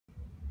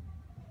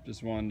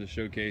Just wanted to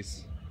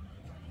showcase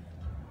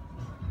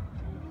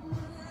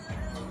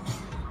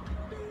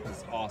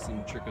this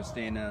awesome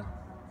Trichostema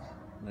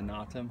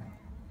lanatum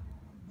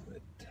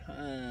with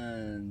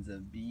tons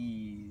of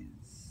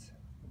bees,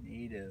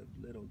 native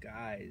little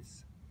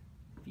guys,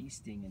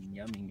 feasting and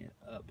yumming it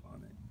up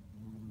on it.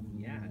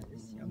 Yeah,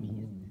 it's yummy,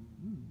 isn't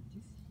it?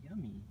 Just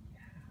yummy.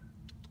 Yeah.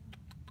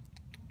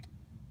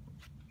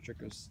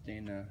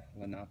 Trichostema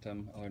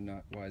lanatum,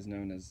 otherwise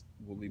known as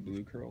Wolly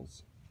Blue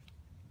Curls.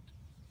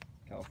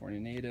 California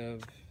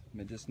native,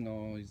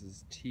 medicinal,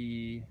 uses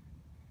tea.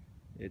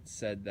 It's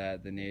said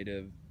that the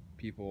native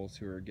peoples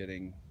who are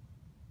getting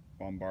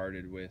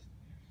bombarded with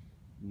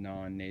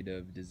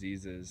non-native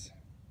diseases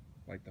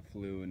like the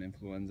flu and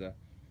influenza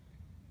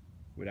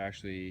would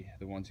actually,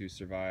 the ones who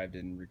survived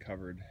and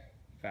recovered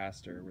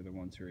faster were the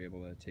ones who were able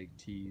to take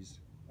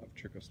teas of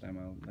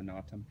Trichostema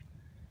lanatum.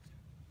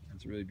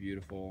 It's a really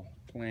beautiful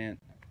plant,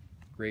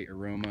 great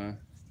aroma,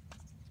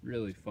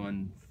 really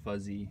fun,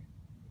 fuzzy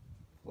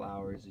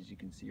flowers, as you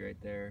can see right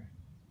there.